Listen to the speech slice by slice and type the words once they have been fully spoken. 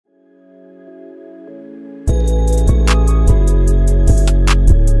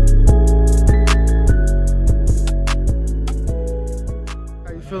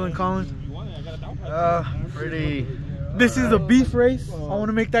Pretty. This is a beef race. I want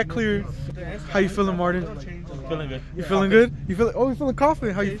to make that clear. How you feeling, Martin? Feeling good. You feeling good? You feeling? Oh, you feeling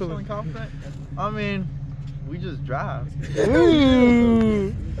confident? How you feeling? Confident? I mean, we just drive.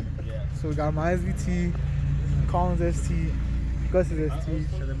 Ooh. So we got my SVT, Collin's ST, Gus's ST,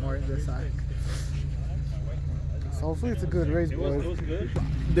 and then Martin's SI. So hopefully it's a good race, boys.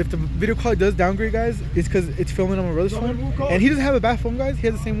 If the video quality does downgrade, guys, it's because it's filming on my brother's phone. And he doesn't have a bad phone, guys. He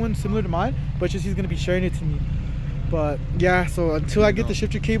has the same one similar to mine, but just he's going to be sharing it to me. But yeah, so until I get the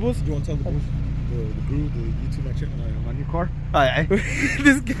shifter cables. You want to tell the group, the YouTube channel, my new car? Hi.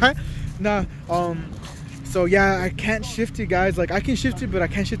 This guy. Nah, so yeah, I can't shift it, guys. Like, I can shift it, but I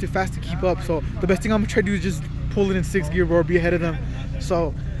can't shift it fast to keep up. So the best thing I'm gonna try to do is just pull it in 6th gear, bro, or be ahead of them.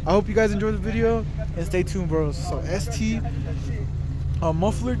 So I hope you guys enjoyed the video and stay tuned, bros. So ST,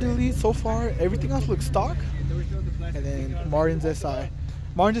 muffler delete so far. Everything else looks stock. And then Martin's SI.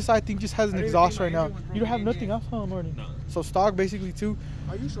 Martin's SI, I think, just has an exhaust right now. You don't have nothing else, huh, Martin? No. So stock basically too.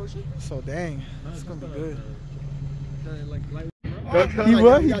 Are you sure? So dang, it's gonna be good. He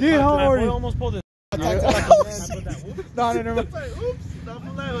what? He did, huh, Martin? Almost pulled it. No, never mind.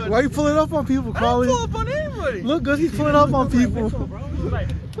 Why are you pulling up on people, Collin? I don't pull up on anybody. Look, Gus, he's pulling up on people.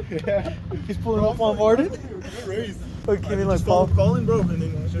 Yeah, he's pulling up on Martin. Look, came in like Paul. Collin, bro, and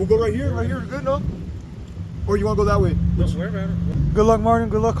then we'll go right here. Right here is good, no? Or you want to go that way? Good luck, Martin.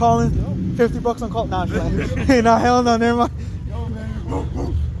 Good luck, Collin. $50 on call. Nah, hey, nah, hell no, never mind.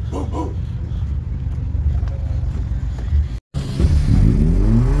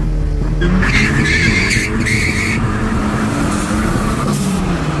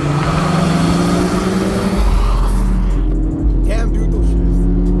 Damn, dude, those shits.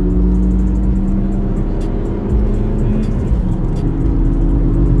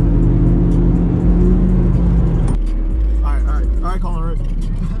 All right, Collin, right.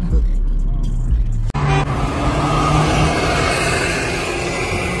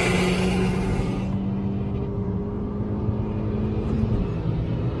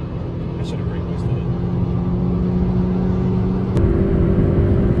 I should have requested it.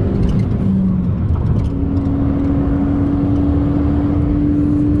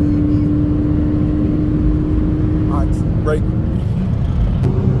 Alright, break.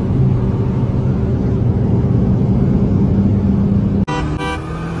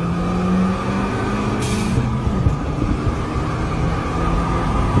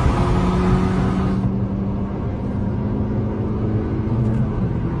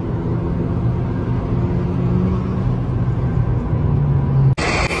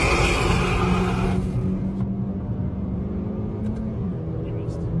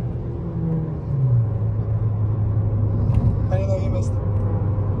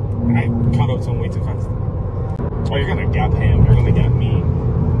 I caught up to him way too fast. Oh, you're gonna gap him. You're gonna gap me.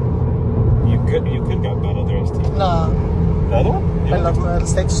 You could gap that other ST. Nah. The other one? Yeah. I love the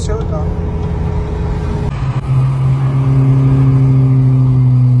stakes too. No.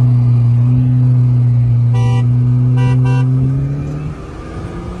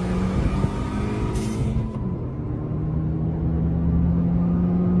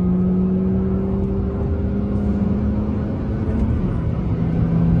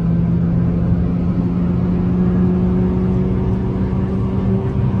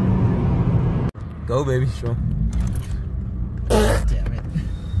 Go, baby, sure. Damn it.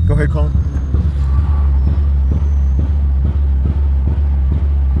 Go ahead, Collin.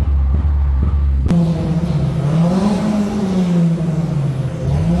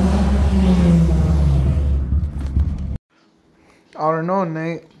 I don't know,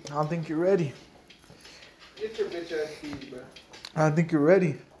 Nate. I don't think you're ready. Get your bitch ass keys, bro. I don't think you're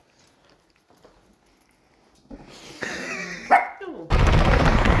ready.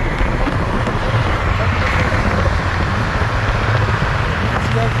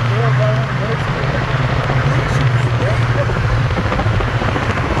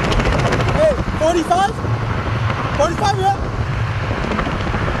 Hey, 45? 45, yeah?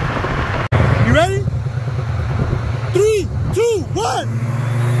 You ready? 3, 2, 1!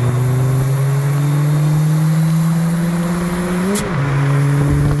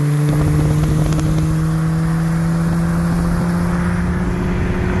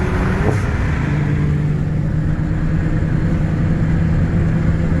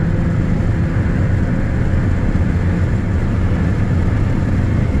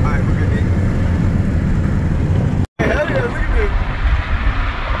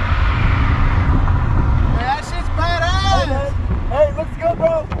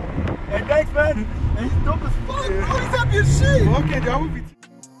 Hey, thanks, man. And he's dope as fuck, bro. He's happy as shit. Okay, that would be